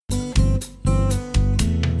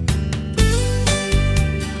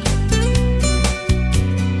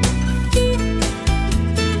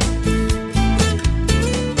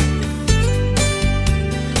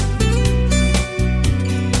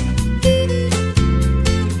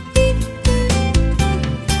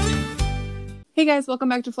Hey guys, welcome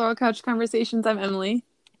back to Floral Couch Conversations. I'm Emily.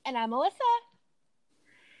 And I'm Melissa.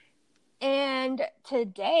 And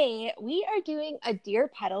today we are doing a Dear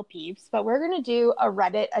Petal Peeps, but we're going to do a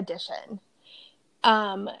Reddit edition.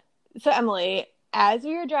 So Emily, as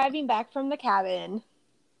we were driving back from the cabin,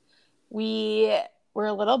 we were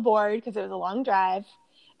a little bored because it was a long drive.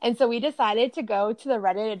 And so we decided to go to the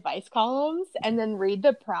Reddit advice columns and then read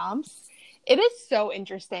the prompts. It is so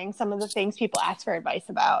interesting, some of the things people ask for advice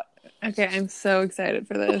about. Okay, I'm so excited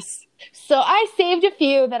for this. So I saved a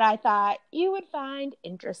few that I thought you would find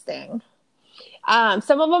interesting.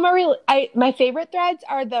 Some of them are my favorite threads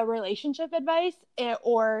are the relationship advice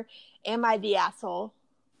or am I the asshole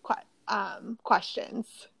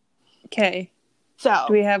questions. Okay. So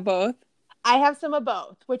do we have both? I have some of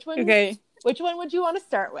both. Which one would you want to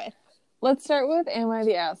start with? Let's start with am I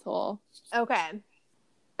the asshole?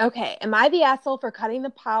 Okay. Am I the asshole for cutting the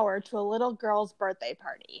power to a little girl's birthday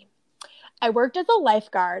party? I worked as a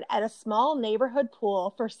lifeguard at a small neighborhood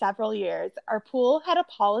pool for several years. Our pool had a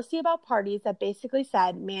policy about parties that basically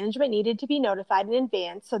said management needed to be notified in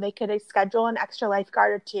advance so they could schedule an extra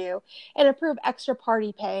lifeguard or two and approve extra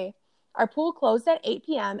party pay. Our pool closed at 8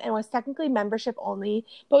 p.m. and was technically membership only,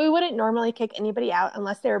 but we wouldn't normally kick anybody out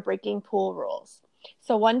unless they were breaking pool rules.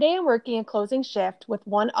 So one day I'm working a closing shift with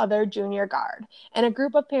one other junior guard, and a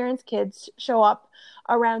group of parents' kids show up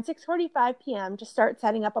around 6:45 p.m. to start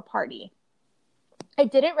setting up a party. I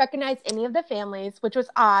didn't recognize any of the families, which was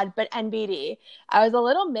odd, but NBD. I was a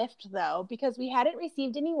little miffed, though, because we hadn't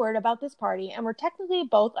received any word about this party and were technically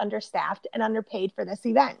both understaffed and underpaid for this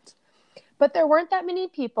event. But there weren't that many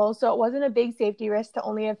people, so it wasn't a big safety risk to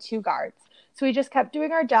only have 2 guards. So we just kept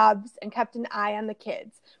doing our jobs and kept an eye on the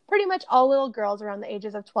kids, pretty much all little girls around the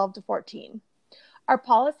ages of 12 to 14. Our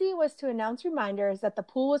policy was to announce reminders that the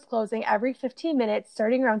pool was closing every 15 minutes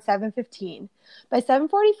starting around 7:15. By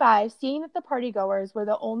 7:45, seeing that the partygoers were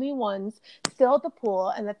the only ones still at the pool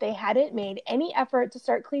and that they hadn't made any effort to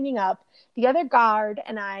start cleaning up, the other guard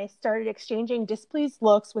and I started exchanging displeased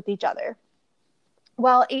looks with each other.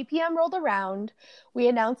 While 8 p.m. rolled around, we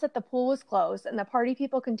announced that the pool was closed and the party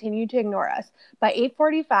people continued to ignore us. By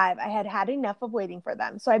 8:45, I had had enough of waiting for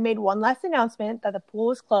them, so I made one last announcement that the pool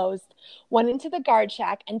was closed, went into the guard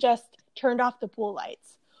shack, and just turned off the pool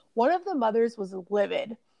lights. One of the mothers was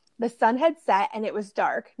livid. The sun had set and it was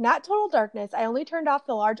dark. Not total darkness. I only turned off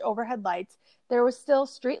the large overhead lights. There was still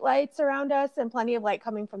street lights around us and plenty of light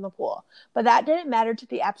coming from the pool. But that didn't matter to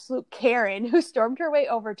the absolute Karen who stormed her way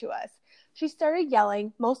over to us. She started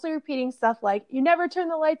yelling, mostly repeating stuff like, "You never turn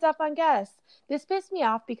the lights off on guests." This pissed me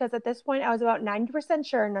off because at this point I was about 90%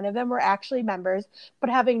 sure none of them were actually members, but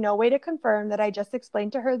having no way to confirm that I just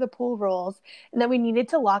explained to her the pool rules and that we needed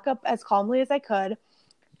to lock up as calmly as I could.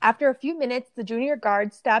 After a few minutes, the junior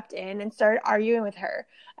guard stepped in and started arguing with her.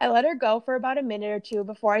 I let her go for about a minute or two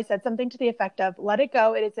before I said something to the effect of, "Let it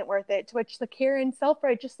go, it isn't worth it," to which the Karen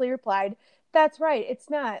self-righteously replied, "That's right, it's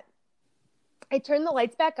not." I turned the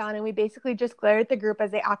lights back on and we basically just glared at the group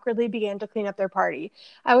as they awkwardly began to clean up their party.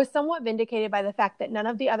 I was somewhat vindicated by the fact that none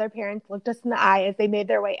of the other parents looked us in the eye as they made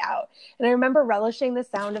their way out. And I remember relishing the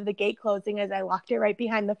sound of the gate closing as I locked it right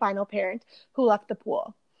behind the final parent who left the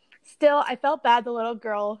pool. Still, I felt bad the little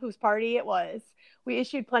girl whose party it was. We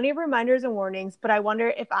issued plenty of reminders and warnings, but I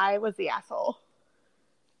wonder if I was the asshole.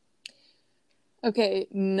 Okay,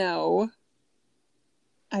 no.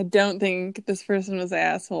 I don't think this person was the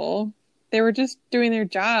asshole. They were just doing their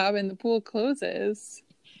job and the pool closes.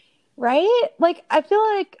 Right? Like, I feel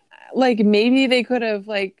like maybe they could have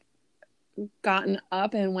gotten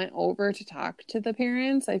up and went over to talk to the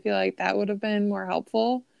parents. I feel like that would have been more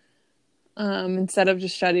helpful. Instead of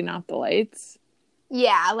just shutting off the lights.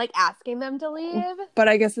 Yeah, like asking them to leave. But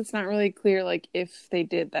I guess it's not really clear if they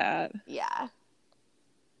did that. Yeah.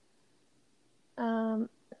 That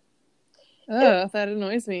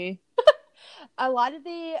annoys me. A lot of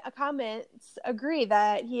the comments agree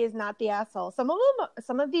that he is not the asshole. Some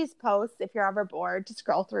of these posts, if you're ever bored to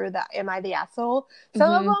scroll through the "Am I the asshole?"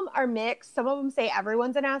 Some of them are mixed. Some of them say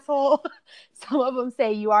everyone's an asshole. Some of them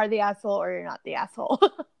say you are the asshole or you're not the asshole.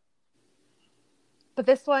 But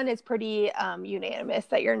this one is pretty unanimous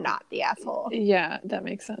that you're not the asshole. Yeah, that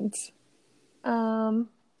makes sense.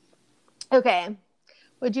 Okay.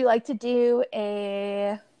 Would you like to do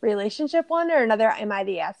a relationship one or another "Am I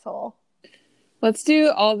the asshole"? Let's do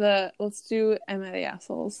Am I the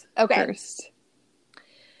assholes first.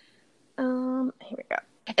 Here we go.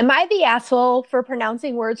 Am I the asshole for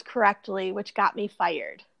pronouncing words correctly, which got me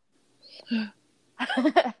fired?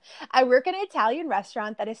 I work at an Italian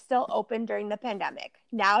restaurant that is still open during the pandemic.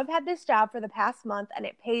 Now I've had this job for the past month and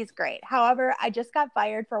it pays great. However, I just got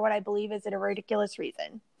fired for what I believe is a ridiculous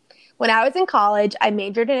reason. When I was in college, I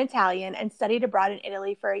majored in Italian and studied abroad in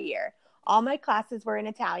Italy for a year. All my classes were in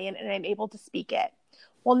Italian and I'm able to speak it.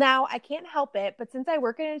 Well, now I can't help it, but since I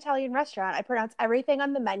work in an Italian restaurant, I pronounce everything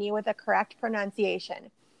on the menu with a correct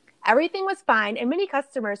pronunciation. Everything was fine, and many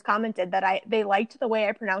customers commented that they liked the way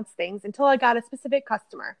I pronounced things until I got a specific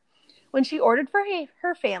customer. When she ordered for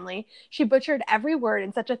her family, she butchered every word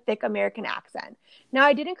in such a thick American accent. Now,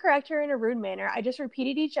 I didn't correct her in a rude manner. I just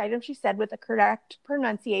repeated each item she said with the correct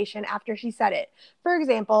pronunciation after she said it. For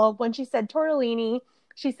example, when she said tortellini,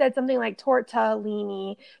 she said something like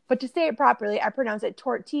tortellini, but to say it properly, I pronounce it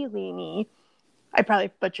tortellini. I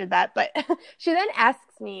probably butchered that, but she then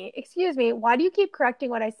asks me, excuse me, why do you keep correcting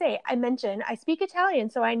what I say? I mention I speak Italian,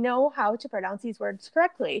 so I know how to pronounce these words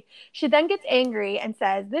correctly. She then gets angry and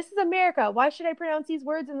says, this is America. Why should I pronounce these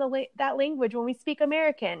words in that language when we speak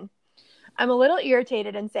American? I'm a little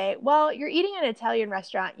irritated and say, well, you're eating in an Italian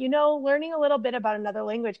restaurant. You know, learning a little bit about another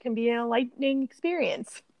language can be an enlightening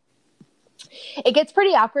experience. It gets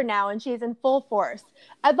pretty awkward now, and she's in full force.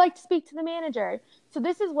 I'd like to speak to the manager. So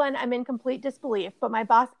this is when I'm in complete disbelief, but my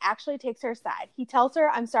boss actually takes her aside. He tells her,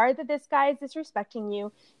 I'm sorry that this guy is disrespecting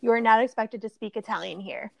you. You are not expected to speak Italian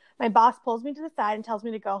here. My boss pulls me to the side and tells me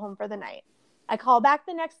to go home for the night. I call back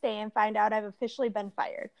the next day and find out I've officially been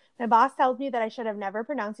fired. My boss tells me that I should have never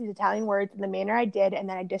pronounced these Italian words in the manner I did and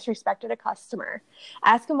that I disrespected a customer.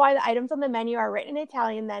 I ask him why the items on the menu are written in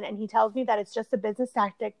Italian then, and he tells me that it's just a business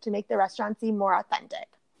tactic to make the restaurant seem more authentic.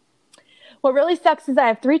 What really sucks is I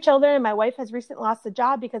have 3 children and my wife has recently lost a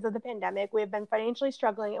job because of the pandemic. We have been financially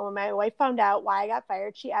struggling, and when my wife found out why I got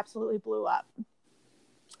fired, she absolutely blew up.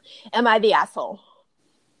 Am I the asshole?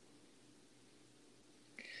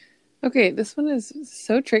 Okay, this one is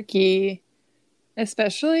so tricky,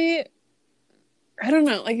 especially, I don't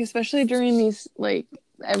know, like, especially during these, like,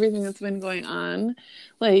 everything that's been going on.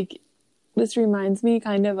 Like, this reminds me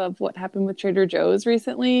kind of what happened with Trader Joe's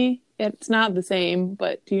recently. It's not the same,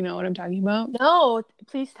 but do you know what I'm talking about? No,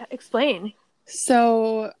 please explain.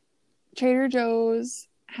 So, Trader Joe's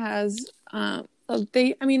has,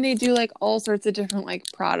 they do, like, all sorts of different, like,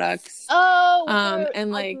 products.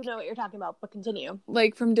 And like, I do know what you're talking about, but continue.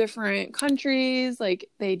 Like from different countries, like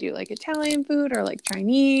they do like Italian food or like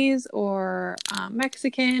Chinese or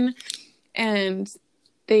Mexican, and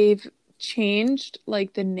they've changed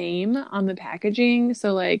like the name on the packaging.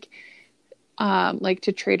 So like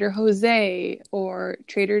to Trader Jose or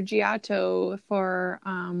Trader Giotto for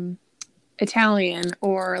Italian,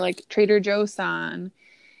 or like Trader Joe-san.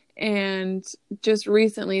 And just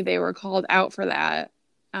recently they were called out for that.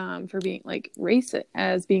 For being like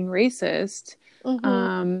racist.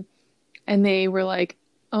 Mm-hmm. And they were like,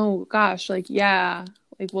 oh gosh, like, yeah,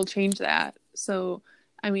 like we'll change that. So,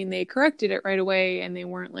 I mean, they corrected it right away, and they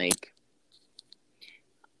weren't like,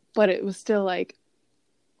 but it was still like,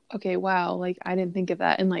 okay, wow, like I didn't think of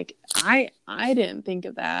that. And like, I didn't think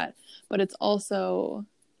of that, but it's also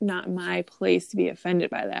not my place to be offended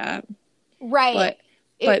by that. Right.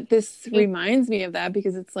 But this reminds me of that,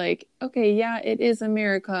 because it's like, okay, yeah, it is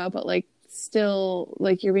America, but like still,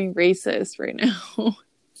 like you're being racist right now.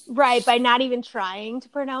 Right, by not even trying to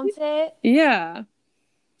pronounce it. Yeah.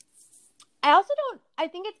 I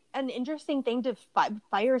think it's an interesting thing to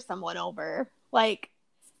fire someone over. Like,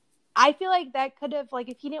 I feel like that could have, like,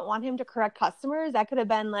 if he didn't want him to correct customers, that could have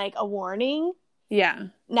been like a warning. Yeah.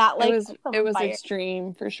 Not like it was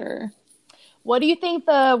extreme for sure. What do you think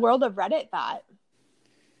the world of Reddit thought?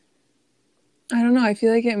 I don't know. I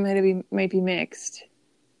feel like it might be mixed.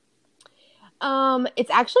 It's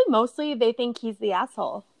actually mostly they think he's the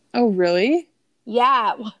asshole. Oh, really?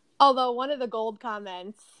 Yeah. Although one of the gold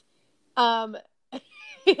comments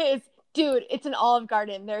is, dude, it's an Olive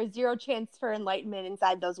Garden. There's zero chance for enlightenment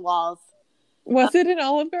inside those walls. Was it an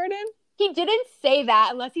Olive Garden? He didn't say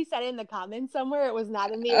that unless he said it in the comments somewhere. It was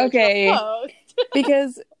not in the original post.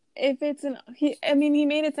 Because if it's he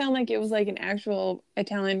made it sound like it was like an actual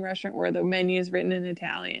Italian restaurant where the menu is written in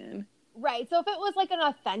Italian. Right. So if it was like an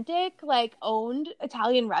authentic, like owned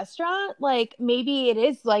Italian restaurant, like maybe it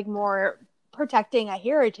is like more protecting a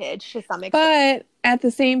heritage to some extent. But at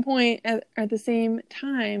the same point, at the same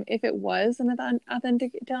time, if it was an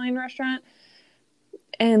authentic Italian restaurant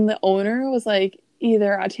and the owner was like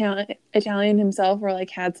either Italian himself or like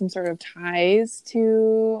had some sort of ties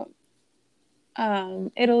to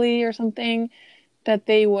Italy or something, that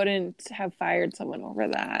they wouldn't have fired someone over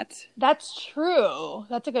that. That's true.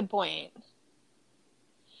 That's a good point.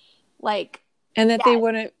 Like, and that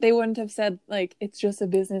they wouldn't have said like it's just a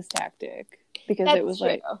business tactic, because it was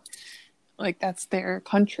true. like that's their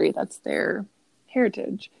country, that's their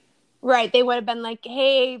heritage. Right. They would have been like,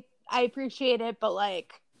 hey, I appreciate it, but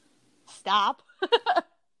like, stop.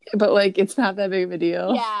 but like it's not that big of a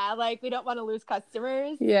deal. Yeah, like we don't want to lose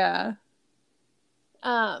customers. Yeah.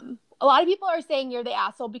 A lot of people are saying you're the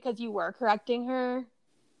asshole because you were correcting her,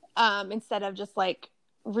 instead of just like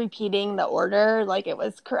repeating the order like it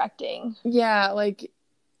was correcting. Yeah, like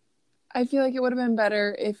I feel like it would have been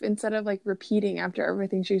better if instead of like repeating after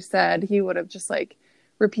everything she said, he would have just like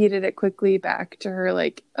repeated it quickly back to her,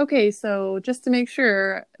 like, okay, so just to make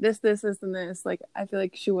sure this, and this. Like, I feel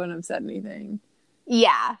like she wouldn't have said anything.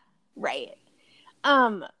 Yeah, right.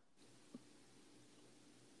 Um,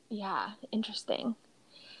 yeah, interesting.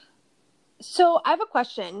 So I have a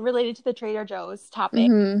question related to the Trader Joe's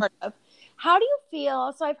topic, Mm-hmm. sort of. How do you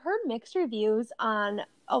feel? So I've heard mixed reviews on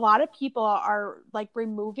a lot of people are like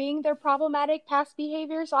removing their problematic past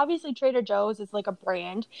behavior. So obviously Trader Joe's is like a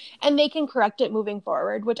brand and they can correct it moving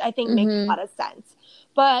forward, which I think makes a Mm-hmm. lot of sense.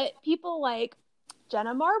 But people like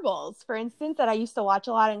Jenna Marbles, for instance, that I used to watch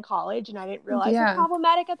a lot in college and I didn't realize was Yeah.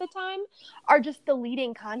 problematic at the time, are just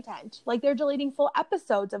deleting content. Like they're deleting full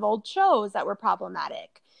episodes of old shows that were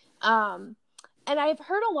problematic. Um, and I've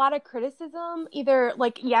heard a lot of criticism, either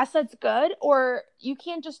like, yes, that's good, or you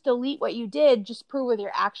can't just delete what you did, just prove with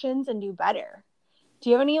your actions and do better. Do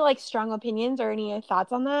you have any like strong opinions or any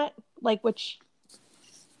thoughts on that? Like which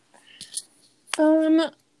Um,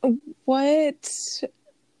 what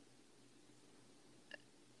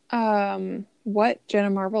what Jenna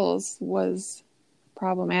Marbles was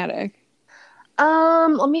problematic?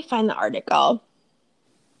 let me find the article.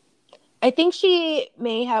 I think she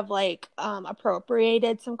may have like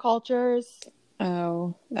appropriated some cultures.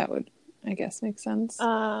 Oh, that would, I guess, make sense.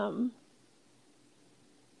 Um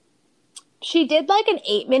she did like an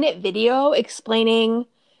 8-minute video explaining,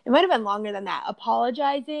 it might have been longer than that,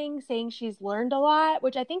 apologizing, saying she's learned a lot,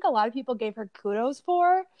 which I think a lot of people gave her kudos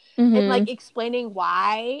for, and Mm-hmm. like explaining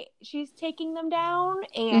why she's taking them down.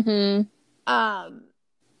 And Mm-hmm. um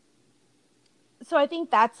so I think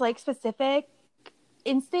that's like specific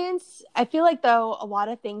instance. I feel like though a lot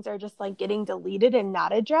of things are just like getting deleted and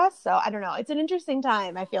not addressed. So I don't know. It's an interesting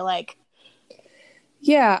time, I feel like.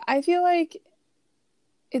 Yeah, I feel like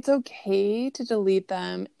it's okay to delete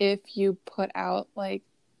them if you put out like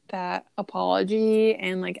that apology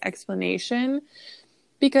and like explanation,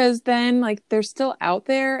 because then like they're still out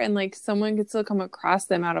there and like someone could still come across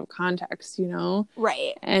them out of context,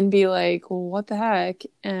 Right. and be like, well, what the heck?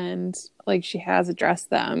 And like she has addressed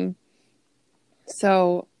them.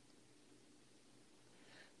 So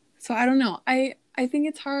I don't know. I think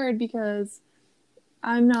it's hard because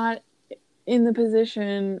I'm not in the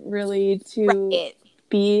position really to Right.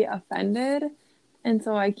 be offended, and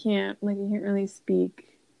so I can't really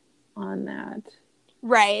speak on that.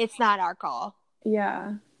 Right. It's not our call.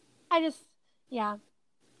 Yeah. I just, yeah,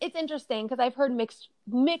 it's interesting because I've heard mixed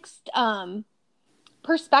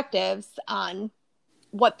perspectives on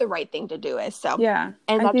what the right thing to do is. So, Yeah.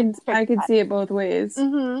 and I that's can I could see it both ways.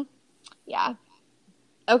 mm-hmm. Yeah.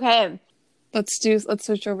 Okay. Let's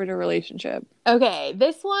switch over to relationship. Okay.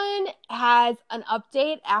 This one has an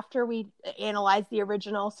update after we analyzed the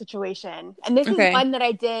original situation, and this is Okay. one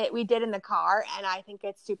that we did in the car, and I think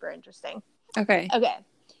it's super interesting. Okay. Okay.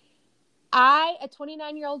 I, a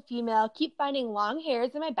 29-year-old female, keep finding long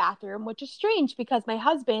hairs in my bathroom, which is strange because my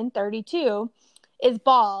husband, 32, is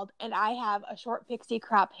bald and I have a short pixie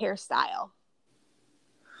crop hairstyle.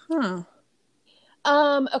 Huh.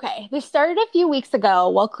 Okay. This started a few weeks ago.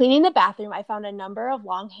 While cleaning the bathroom, I found a number of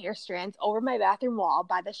long hair strands over my bathroom wall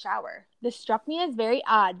by the shower. This struck me as very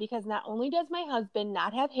odd because not only does my husband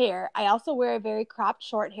not have hair, I also wear a very cropped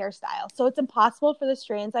short hairstyle, so it's impossible for the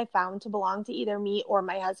strands I found to belong to either me or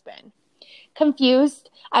my husband.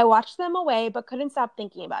 Confused, I watched them away but couldn't stop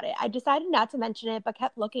thinking about it. I decided not to mention it but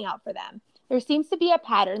kept looking out for them. There seems to be a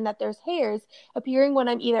pattern that there's hairs appearing when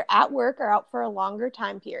I'm either at work or out for a longer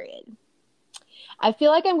time period. I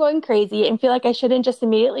feel like I'm going crazy and feel like I shouldn't just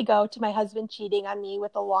immediately go to my husband cheating on me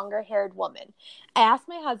with a longer haired woman. I asked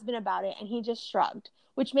my husband about it and he just shrugged,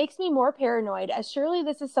 which makes me more paranoid as surely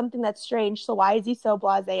this is something that's strange, so why is he so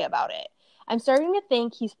blasé about it? I'm starting to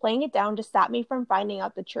think he's playing it down to stop me from finding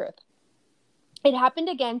out the truth. It happened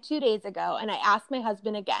again 2 days ago, and I asked my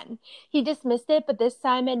husband again. He dismissed it, but this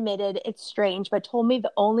time admitted it's strange, but told me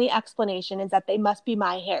the only explanation is that they must be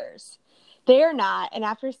my hairs. They are not, and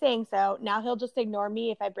after saying so, now he'll just ignore me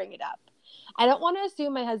if I bring it up. I don't want to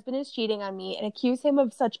assume my husband is cheating on me and accuse him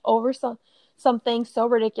of something so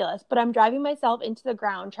ridiculous, but I'm driving myself into the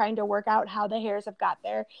ground trying to work out how the hairs have got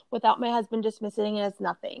there without my husband dismissing it as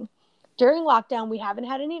nothing. During lockdown, we haven't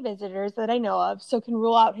had any visitors that I know of, so can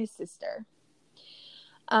rule out his sister.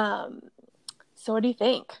 Um, so what do you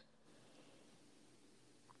think?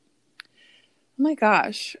 Oh my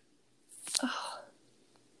gosh.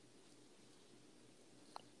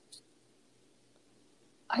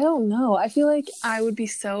 I don't know. I feel like I would be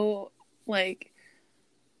so, like,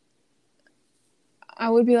 I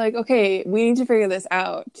would be like, okay, we need to figure this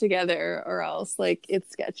out together or else, like, it's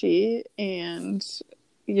sketchy and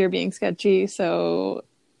you're being sketchy, so...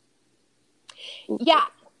 Yeah.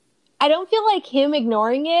 I don't feel like him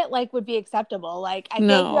ignoring it, like, would be acceptable. Like, I feel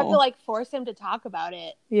like you have to, No. like, force him to talk about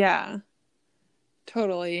it. Yeah.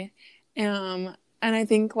 Totally. And I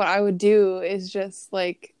think what I would do is just,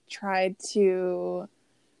 like, try to,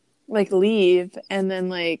 like, leave and then,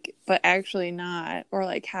 like, but actually not, or,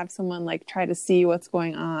 like, have someone, like, try to see what's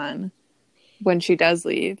going on when she does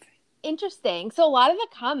leave. Interesting. So a lot of the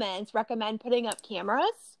comments recommend putting up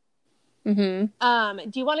cameras. Mm-hmm.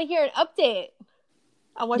 Do you want to hear an update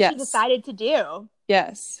on what she Yes. decided to do?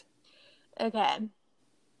 Yes. Okay.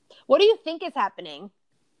 What do you think is happening?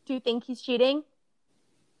 Do you think he's cheating?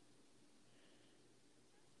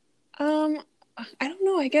 I don't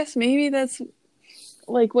know. I guess maybe that's,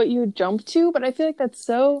 like, what you would jump to, but I feel like that's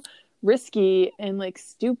so risky and, like,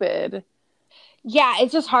 stupid. Yeah,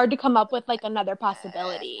 it's just hard to come up with, like, another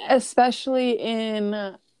possibility. Especially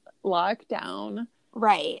in lockdown.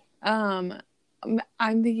 Right. I'm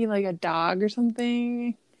thinking, like, a dog or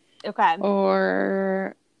something. Okay.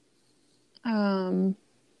 Or, I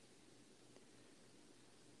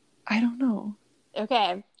don't know.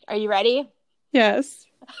 Okay. Are you ready? Yes.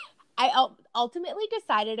 I ultimately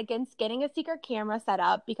decided against getting a secret camera set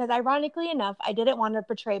up because, ironically enough, I didn't want to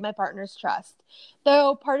betray my partner's trust.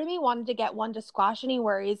 Though part of me wanted to get one to squash any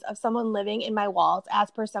worries of someone living in my walls, as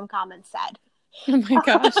per some comments said. Oh my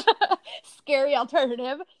gosh. Scary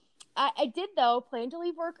alternative. I did, though, plan to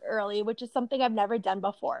leave work early, which is something I've never done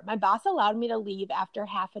before. My boss allowed me to leave after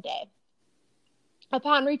half a day.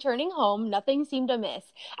 Upon returning home, nothing seemed amiss.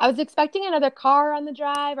 I was expecting another car on the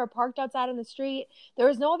drive or parked outside on the street. There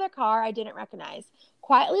was no other car I didn't recognize.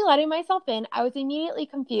 Quietly letting myself in, I was immediately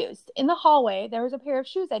confused. In the hallway, there was a pair of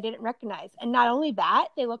shoes I didn't recognize. And not only that,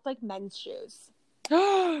 they looked like men's shoes.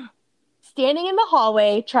 Standing in the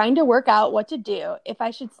hallway, trying to work out what to do, if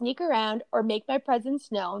I should sneak around or make my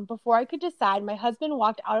presence known, before I could decide, my husband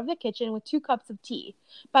walked out of the kitchen with 2 cups of tea.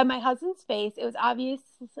 By my husband's face, it was obvious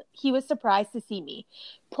he was surprised to see me.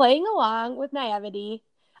 Playing along with naivety,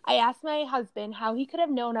 I asked my husband how he could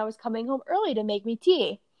have known I was coming home early to make me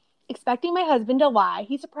tea. Expecting my husband to lie,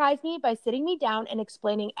 he surprised me by sitting me down and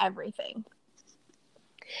explaining everything.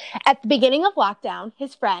 At the beginning of lockdown,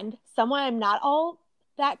 his friend, someone I'm not all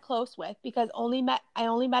that close with because I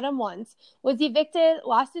only met him once, was evicted,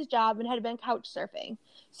 lost his job, and had been couch surfing.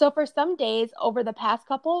 So for some days over the past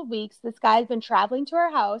couple of weeks, this guy has been traveling to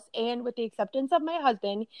our house and, with the acceptance of my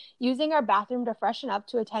husband, using our bathroom to freshen up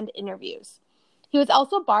to attend interviews. He was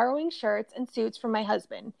also borrowing shirts and suits from my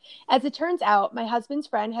husband. As it turns out, my husband's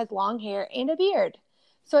friend has long hair and a beard.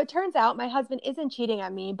 So it turns out my husband isn't cheating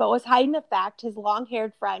on me, but was hiding the fact his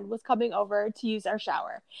long-haired friend was coming over to use our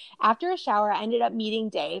shower. After a shower, I ended up meeting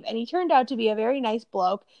Dave, and he turned out to be a very nice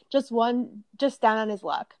bloke, just down on his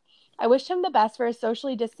luck. I wished him the best for his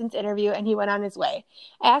socially distanced interview, and he went on his way.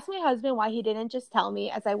 I asked my husband why he didn't just tell me,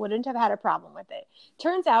 as I wouldn't have had a problem with it.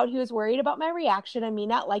 Turns out he was worried about my reaction and me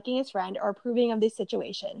not liking his friend or approving of this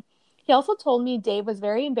situation. He also told me Dave was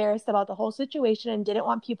very embarrassed about the whole situation and didn't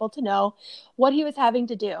want people to know what he was having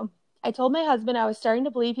to do. I told my husband I was starting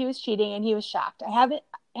to believe he was cheating, and he was shocked.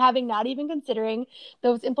 Having not even considering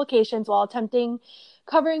those implications while attempting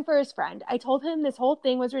covering for his friend. I told him this whole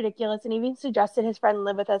thing was ridiculous and even suggested his friend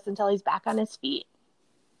live with us until he's back on his feet.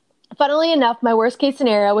 Funnily enough, my worst case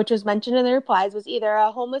scenario, which was mentioned in the replies, was either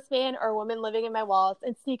a homeless man or a woman living in my walls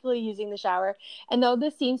and sneakily using the shower. And though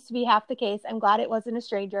this seems to be half the case, I'm glad it wasn't a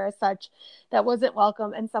stranger as such that wasn't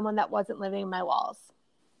welcome and someone that wasn't living in my walls.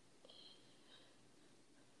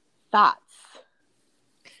 Thoughts?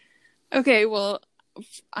 Okay, well,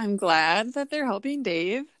 I'm glad that they're helping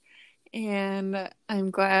Dave. And I'm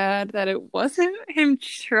glad that it wasn't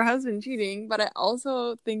her husband cheating, but I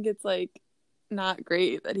also think it's, like, not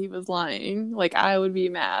great that he was lying. Like, I would be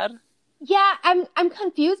mad. Yeah, I'm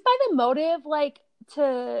confused by the motive, like,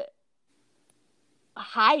 to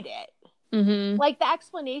hide it. Mm-hmm. Like, the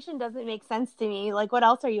explanation doesn't make sense to me. Like, what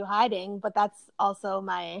else are you hiding? But that's also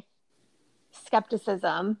my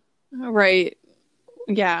skepticism. Right.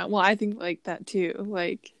 Yeah, well, I think, like, that too.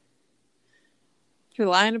 Like, if you're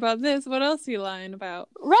lying about this, what else are you lying about?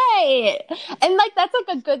 Right. And, like, that's,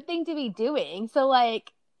 like, a good thing to be doing. So,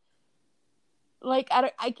 like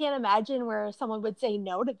I can't imagine where someone would say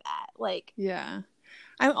no to that. Like, yeah.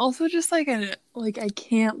 I'm also just, like, I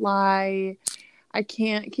can't lie. I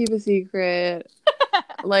can't keep a secret.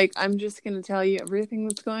 Like, I'm just going to tell you everything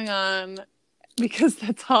that's going on because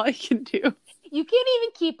that's all I can do. You can't even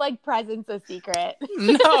keep like presents a secret.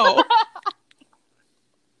 No.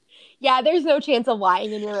 Yeah, there's no chance of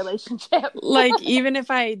lying in your relationship. Like, even if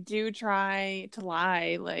I do try to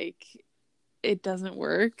lie, like, it doesn't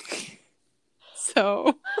work.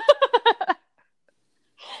 So.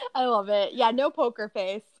 I love it. Yeah, no poker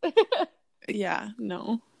face. Yeah,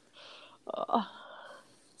 no. Oh.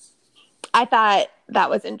 I thought that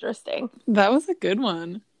was interesting. That was a good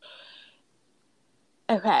one.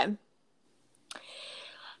 Okay.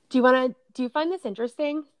 Do you find this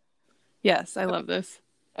interesting? Yes, I love this.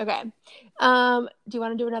 Okay. Do you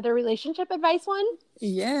want to do another relationship advice one?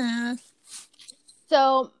 Yes.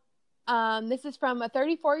 So, this is from a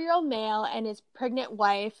 34-year-old male and his pregnant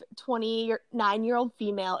wife, 29-year-old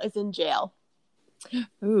female, is in jail.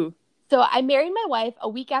 Ooh. So I married my wife a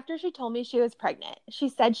week after she told me she was pregnant. She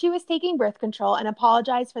said she was taking birth control and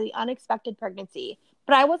apologized for the unexpected pregnancy.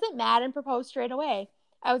 But I wasn't mad and proposed straight away.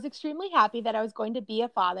 I was extremely happy that I was going to be a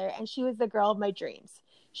father, and she was the girl of my dreams.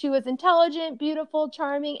 She was intelligent, beautiful,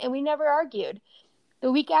 charming, and we never argued.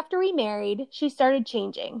 The week after we married, she started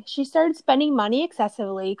changing. She started spending money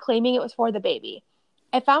excessively, claiming it was for the baby.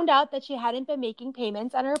 I found out that she hadn't been making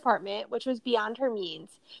payments on her apartment, which was beyond her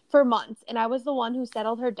means, for months, and I was the one who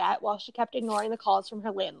settled her debt while she kept ignoring the calls from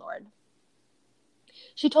her landlord.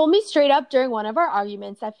 She told me straight up during one of our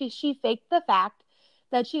arguments that she faked the fact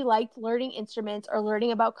that she liked learning instruments or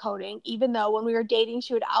learning about coding, even though when we were dating,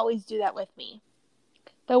 she would always do that with me.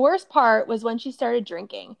 The worst part was when she started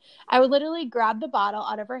drinking. I would literally grab the bottle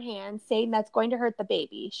out of her hand, saying that's going to hurt the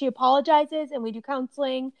baby. She apologizes and we do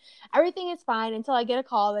counseling. Everything is fine until I get a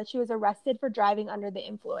call that she was arrested for driving under the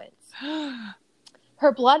influence.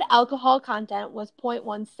 Her blood alcohol content was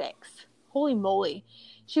 0.16. Holy moly.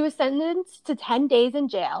 She was sentenced to 10 days in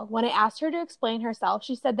jail. When I asked her to explain herself,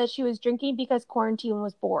 she said that she was drinking because quarantine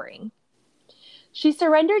was boring. She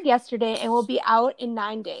surrendered yesterday and will be out in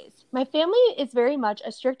 9 days. My family is very much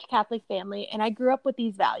a strict Catholic family, and I grew up with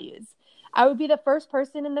these values. I would be the first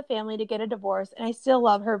person in the family to get a divorce, and I still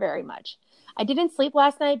love her very much. I didn't sleep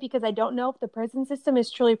last night because I don't know if the prison system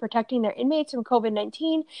is truly protecting their inmates from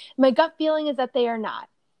COVID-19. My gut feeling is that they are not.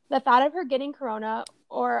 The thought of her getting corona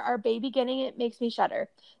or our baby getting it makes me shudder.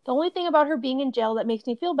 The only thing about her being in jail that makes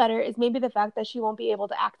me feel better is maybe the fact that she won't be able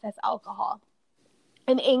to access alcohol.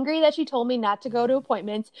 I'm angry that she told me not to go to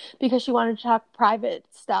appointments because she wanted to talk private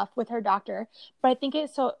stuff with her doctor, but I think it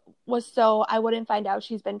was so I wouldn't find out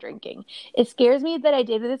she's been drinking. It scares me that I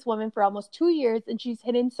dated this woman for almost 2 years and she's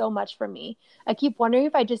hidden so much from me. I keep wondering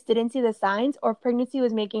if I just didn't see the signs or if pregnancy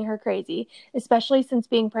was making her crazy, especially since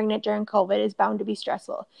being pregnant during COVID is bound to be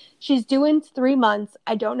stressful. She's due in 3 months.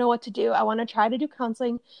 I don't know what to do. I want to try to do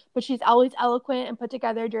counseling, but she's always eloquent and put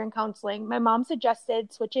together during counseling. My mom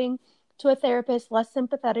suggested switching to a therapist less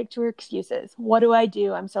sympathetic to her excuses. What do I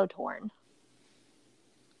do? I'm so torn.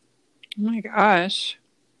 Oh my gosh.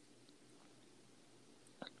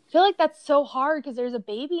 I feel like that's so hard because there's a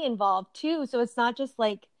baby involved too. So it's not just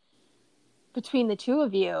like between the two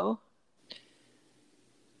of you.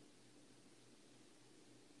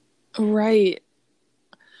 Right.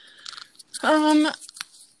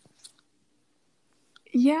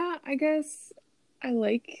 Yeah, I guess I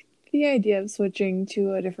like the idea of switching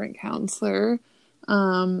to a different counselor.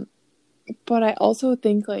 But I also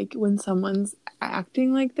think like when someone's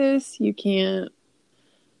acting like this, you can't,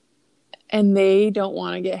 and they don't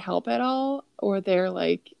want to get help at all, or they're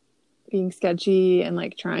like being sketchy and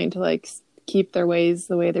like trying to like keep their ways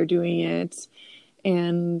the way they're doing it,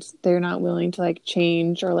 and they're not willing to like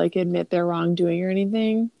change or like admit their wrongdoing or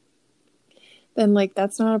anything, then like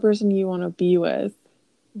that's not a person you want to be with.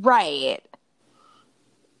 Right.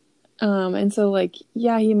 And so like,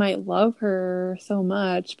 yeah, he might love her so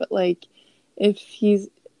much, but like if he's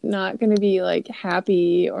not going to be like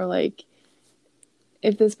happy, or like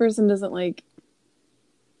if this person doesn't like,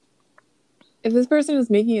 if this person is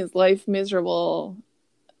making his life miserable,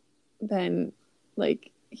 then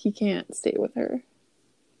like he can't stay with her.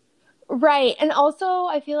 Right. And also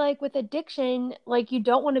I feel like with addiction, like you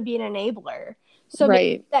don't want to be an enabler. So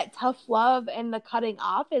Right. that tough love and the cutting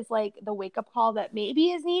off is like the wake up call that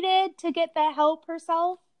maybe is needed to get that help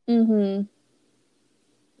herself. Mm-hmm.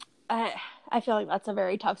 I feel like that's a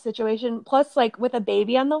very tough situation. Plus, like with a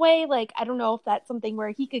baby on the way, like I don't know if that's something where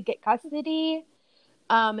he could get custody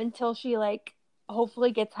until she like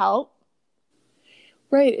hopefully gets help.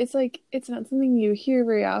 Right. It's like, it's not something you hear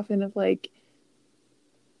very often of like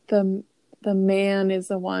the man is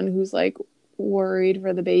the one who's like worried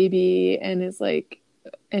for the baby and is like,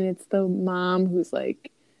 and it's the mom who's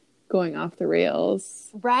like going off the rails.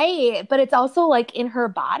 Right. But it's also like in her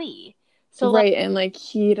body. So right. And like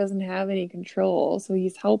he doesn't have any control, so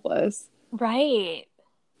he's helpless. Right.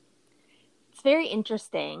 It's very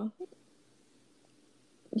interesting.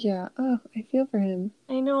 Yeah. Oh, I feel for him.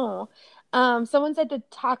 I know. Someone said to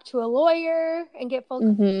talk to a lawyer and get full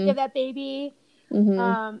custody Mm-hmm. of that baby.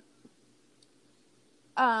 Mm-hmm.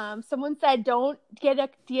 Um, someone said don't get a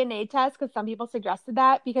DNA test because some people suggested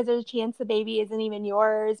that because there's a chance the baby isn't even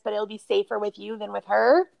yours, but it'll be safer with you than with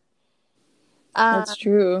her. That's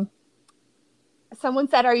true. Someone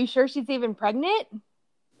said, "Are you sure she's even pregnant?"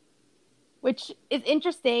 Which is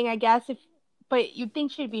interesting, I guess. But you'd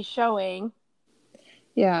think she'd be showing.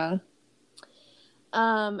 Yeah.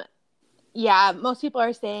 Yeah, most people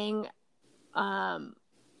are saying,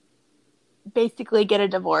 basically get a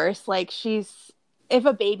divorce. Like if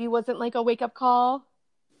a baby wasn't like a wake up call,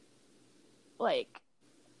 like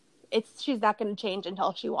she's not going to change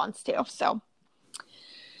until she wants to. So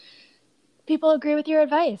people agree with your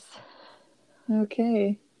advice.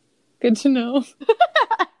 Okay. Good to know.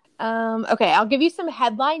 Okay, I'll give you some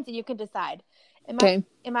headlines and you can decide. Okay.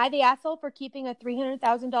 Am I the asshole for keeping a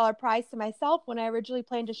 $300,000 prize to myself when I originally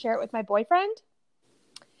planned to share it with my boyfriend?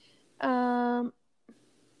 Am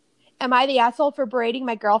I the asshole for berating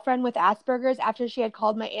my girlfriend with Asperger's after she had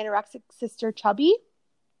called my anorexic sister chubby?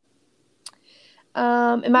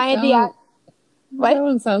 Am I That what?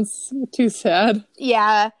 one sounds too sad.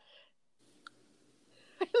 Yeah.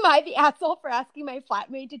 Am I the asshole for asking my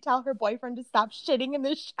flatmate to tell her boyfriend to stop shitting in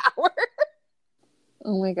the shower?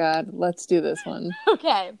 Oh my God. Let's do this one.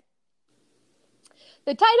 Okay.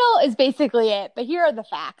 The title is basically it, but here are the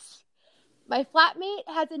facts. My flatmate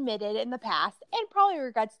has admitted in the past, and probably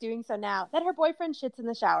regrets doing so now, that her boyfriend shits in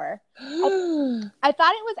the shower. I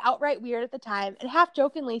thought it was outright weird at the time and half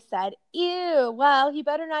jokingly said, "Ew, well, he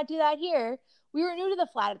better not do that here." We were new to the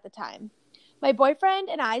flat at the time. My boyfriend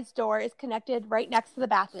and I's door is connected right next to the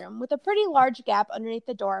bathroom with a pretty large gap underneath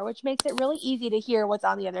the door, which makes it really easy to hear what's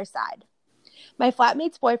on the other side. My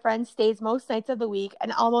flatmate's boyfriend stays most nights of the week,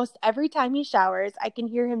 and almost every time he showers, I can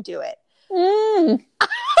hear him do it.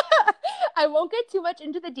 I won't get too much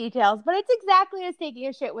into the details, but it's exactly as taking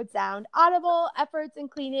a shit would sound. Audible, efforts, and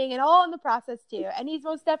cleaning, and all in the process too. And he's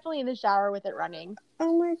most definitely in the shower with it running.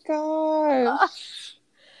 Oh my gosh.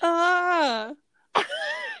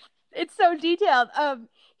 It's so detailed.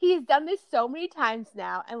 He's done this so many times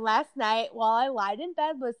now, and last night, while I lied in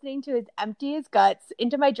bed listening to his empty his guts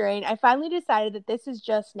into my drain, I finally decided that this is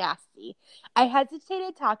just nasty. I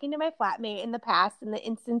hesitated talking to my flatmate in the past in the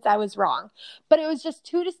instance I was wrong, but it was just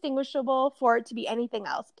too distinguishable for it to be anything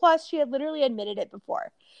else. Plus, she had literally admitted it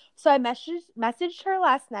before. So I messaged her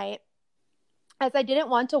last night as I didn't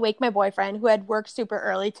want to wake my boyfriend who had worked super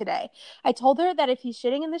early today. I told her that if he's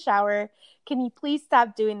shitting in the shower, can he please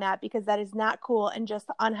stop doing that because that is not cool and just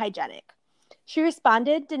unhygienic. She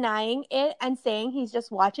responded denying it and saying he's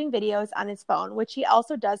just watching videos on his phone, which he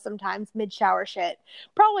also does sometimes mid-shower shit,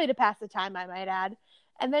 probably to pass the time, I might add,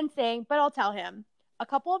 and then saying, "But I'll tell him." A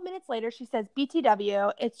couple of minutes later, she says,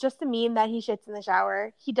 "BTW, it's just a meme that he shits in the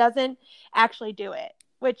shower. He doesn't actually do it."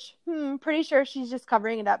 Which, pretty sure she's just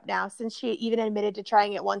covering it up now since she even admitted to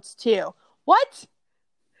trying it once too. What?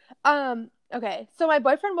 Okay. So my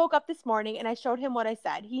boyfriend woke up this morning and I showed him what I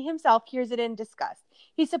said. He himself hears it in disgust.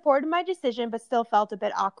 He supported my decision but still felt a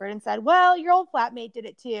bit awkward and said, "Well, your old flatmate did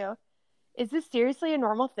it too. Is this seriously a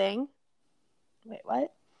normal thing?" Wait,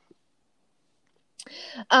 what?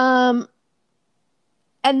 And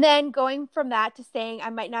then going from that to saying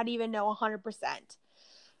I might not even know 100%.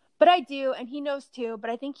 But I do, and he knows too,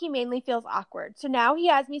 but I think he mainly feels awkward. So now he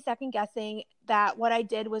has me second guessing that what I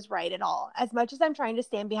did was right at all, as much as I'm trying to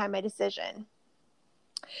stand behind my decision.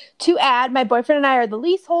 To add, my boyfriend and I are the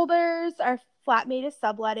leaseholders. Our flatmate is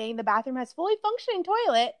subletting. The bathroom has fully functioning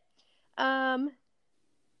toilet.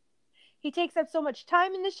 He takes up so much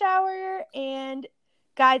time in the shower, and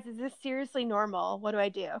guys, is this seriously normal? What do I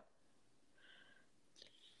do?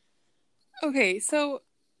 Okay, so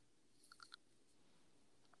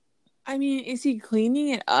I mean, is he cleaning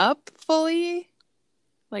it up fully?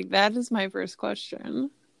 Like, that is my first question.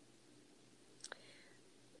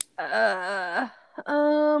 Let's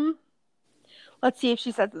see if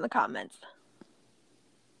she says in the comments.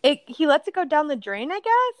 He lets it go down the drain, I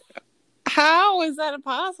guess? How is that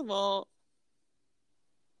possible?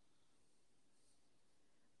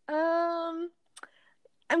 I'm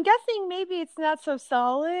guessing maybe it's not so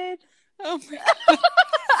solid. Oh my God.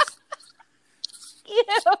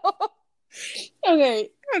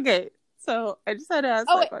 Okay. So I just had to ask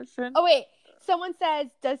that question. Oh, wait. Someone says,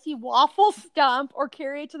 does he waffle, stomp, or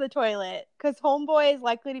carry it to the toilet? Because homeboy is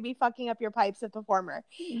likely to be fucking up your pipes with the former.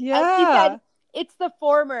 Yeah. As he said, it's the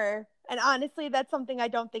former. And honestly, that's something I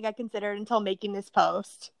don't think I considered until making this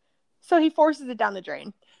post. So he forces it down the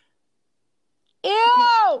drain.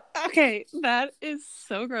 Ew! Okay, that is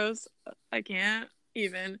so gross. I can't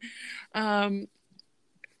even.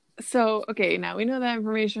 So, okay, now we know that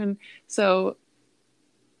information. So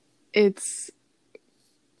it's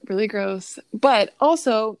really gross. But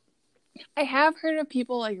also, I have heard of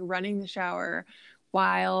people like running the shower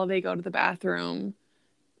while they go to the bathroom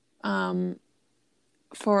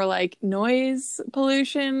for like noise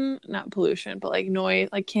pollution, not pollution, but like noise,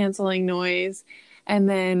 like canceling noise. And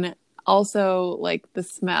then also like the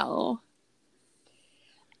smell.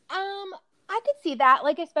 I could see that,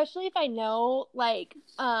 like, especially if I know, like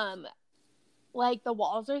the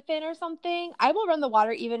walls are thin or something. I will run the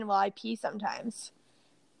water even while I pee sometimes.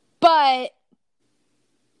 But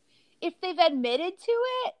if they've admitted to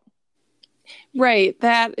it, Right,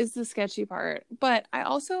 that is the sketchy part. But I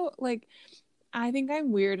also like I think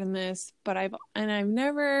I'm weird in this, but I've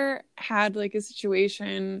never had like a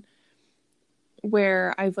situation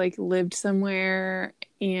where I've like lived somewhere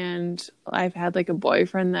and I've had like a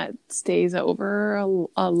boyfriend that stays over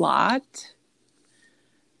a lot.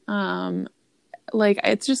 Like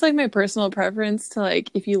it's just like my personal preference to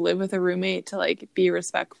like if you live with a roommate to like be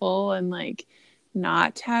respectful and like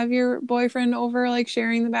not have your boyfriend over like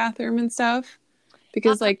sharing the bathroom and stuff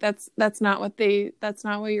because like that's not what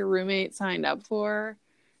your roommate signed up for.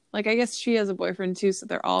 Like I guess she has a boyfriend too, so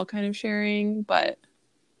they're all kind of sharing, but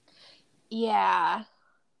yeah.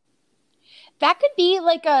 That could be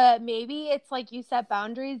like maybe it's like you set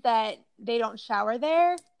boundaries that they don't shower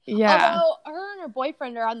there. yeah. Although her and her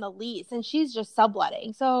boyfriend are on the lease and she's just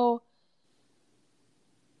subletting. So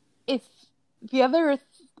if the other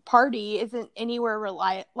party isn't anywhere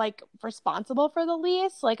like responsible for the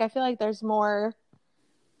lease, like I feel like there's more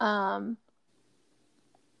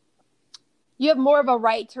you have more of a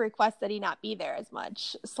right to request that he not be there as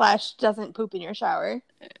much / doesn't poop in your shower.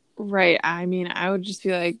 Right. I mean, I would just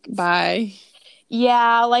be like, bye.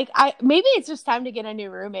 Yeah, like maybe it's just time to get a new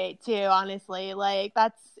roommate too, honestly. Like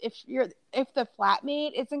that's if the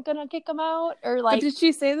flatmate isn't gonna kick him out or like But did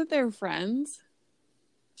she say that they're friends?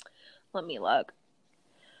 let me look.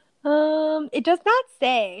 It does not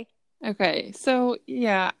say. Okay. So,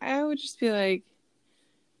 yeah, I would just be like,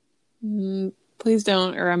 please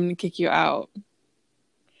don't, or I'm going to kick you out.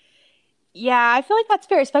 Yeah, I feel like that's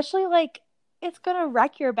fair, especially like it's gonna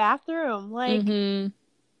wreck your bathroom. Like, Mm-hmm.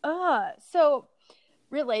 so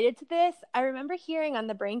related to this, I remember hearing on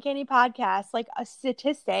the Brain Candy podcast like a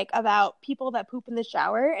statistic about people that poop in the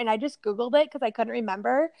shower, and I just Googled it because I couldn't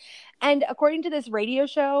remember. And according to this radio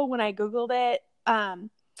show, when I Googled it, and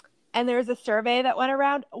there was a survey that went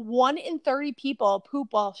around, 1 in 30 people poop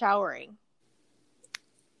while showering.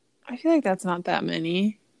 I feel like that's not that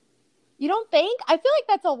many. You don't think? I feel like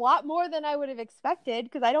that's a lot more than I would have expected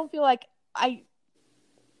because I don't feel like I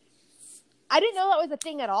didn't know that was a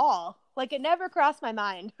thing at all. Like, it never crossed my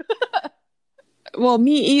mind. Well,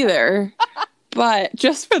 me either. But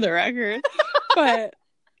just for the record, but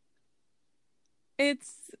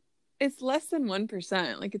it's less than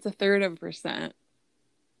 1%. Like it's 1/3%.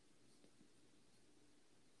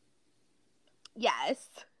 Yes.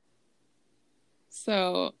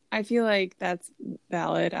 So I feel like that's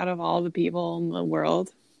valid out of all the people in the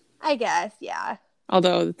world. I guess, yeah.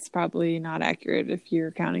 Although it's probably not accurate if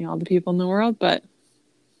you're counting all the people in the world, but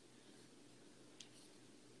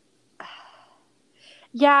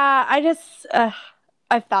Yeah, I just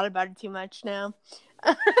I've thought about it too much now.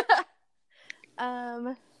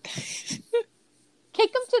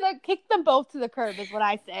 Kick them both to the curb is what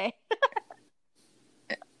I say.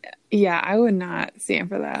 yeah, I would not stand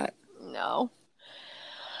for that. No.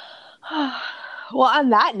 Well, on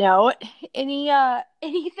that note,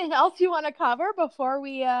 anything else you want to cover before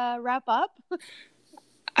we wrap up?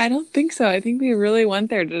 I don't think so. I think we really went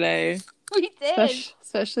there today. We did.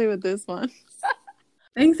 Especially with this one.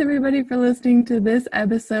 Thanks everybody for listening to this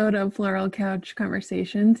episode of Floral Couch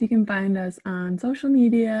Conversations. You can find us on social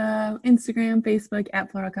media, Instagram, Facebook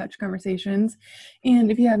at Floral Couch Conversations.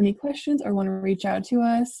 And if you have any questions or want to reach out to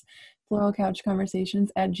us,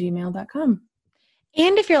 floralcouchconversations@gmail.com.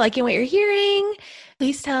 And if you're liking what you're hearing,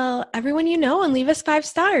 please tell everyone you know and leave us 5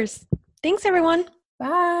 stars. Thanks, everyone.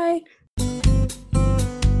 Bye.